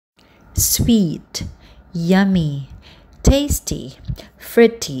sweet, yummy, tasty,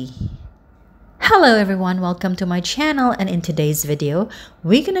 fruity. Hello everyone, welcome to my channel, and in today's video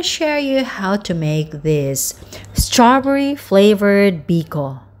we're gonna share you how to make this strawberry flavored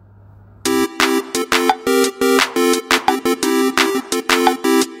BIKO.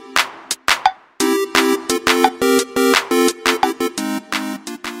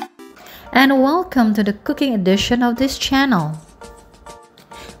 And welcome to the cooking edition of this channel.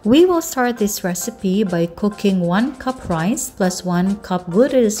 We will start this recipe by cooking 1 cup rice plus 1 cup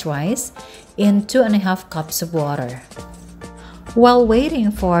glutinous rice in 2.5 cups of water. While waiting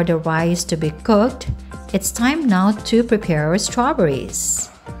for the rice to be cooked, it's time now to prepare our strawberries.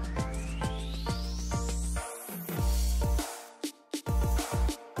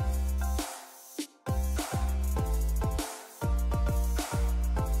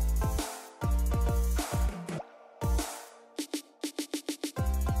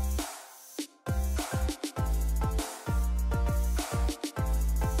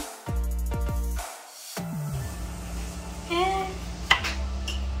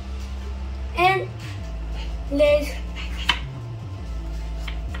 And let's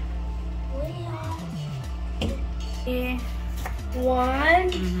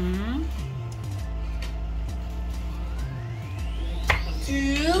one,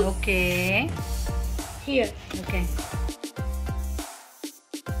 two. Okay. Here. Okay.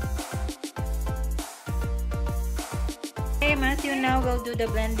 Okay, Matthew now will do the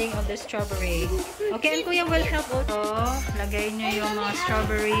blending of the strawberry. Okay, and Kuya will help also. Lagay niyo yung mga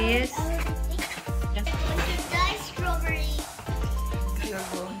strawberries. Strawberry.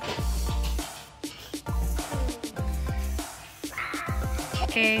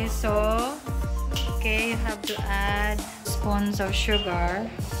 Okay, so you have to add spoons of sugar.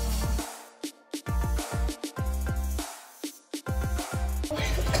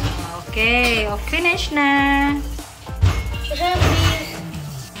 Okay, finish na.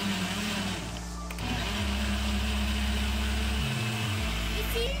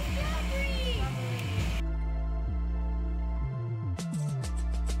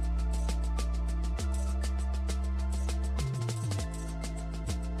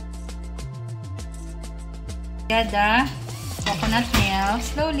 Add the coconut milk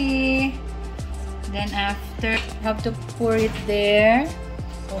slowly. Then after, you have to pour it there.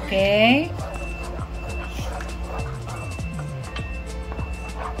 Okay.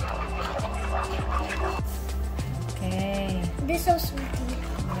 Okay. This is so sweet.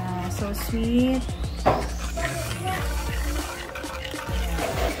 Yeah, so sweet.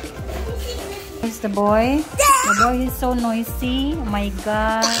 Here's the boy. The boy is so noisy. Oh my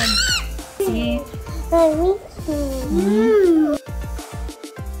God. See? So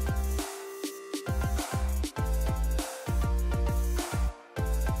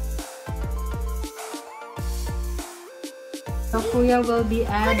Kuya will be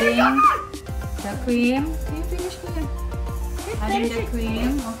adding the cream. Can you finish, Kuya? Adding the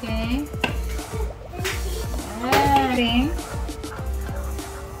cream, okay. Cream.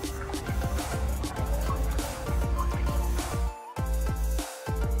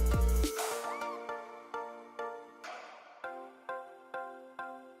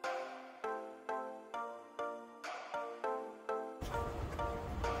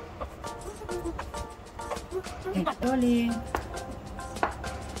 Rolling.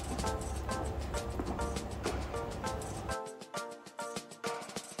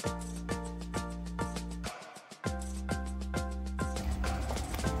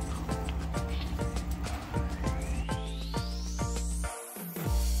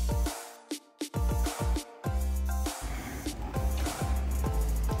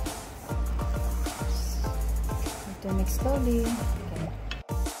 To mix slowly.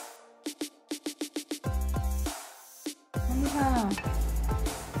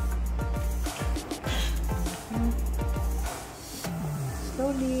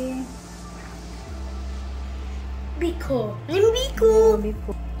 Slowly. BIKO. BIKO.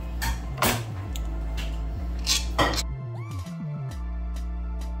 BIKO.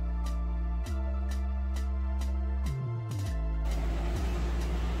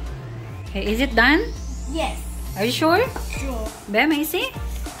 Okay, is it done? Yes. Are you sure? Sure. Bear, may I see?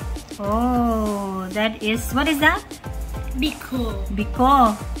 Oh, that is, what is that? BIKO.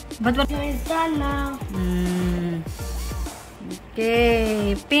 BIKO. But what? It's done now.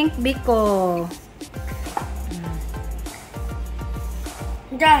 Okay, pink BIKO.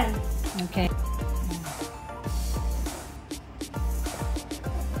 Done. Okay.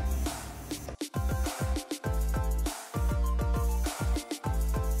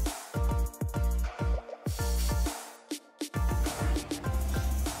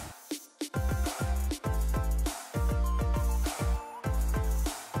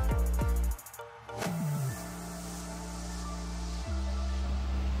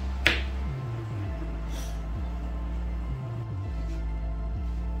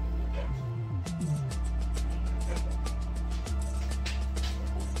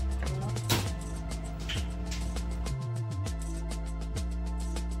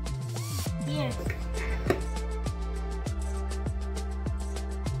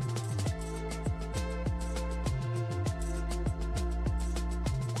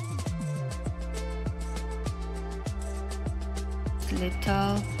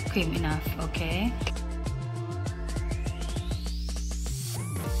 little cream enough, okay?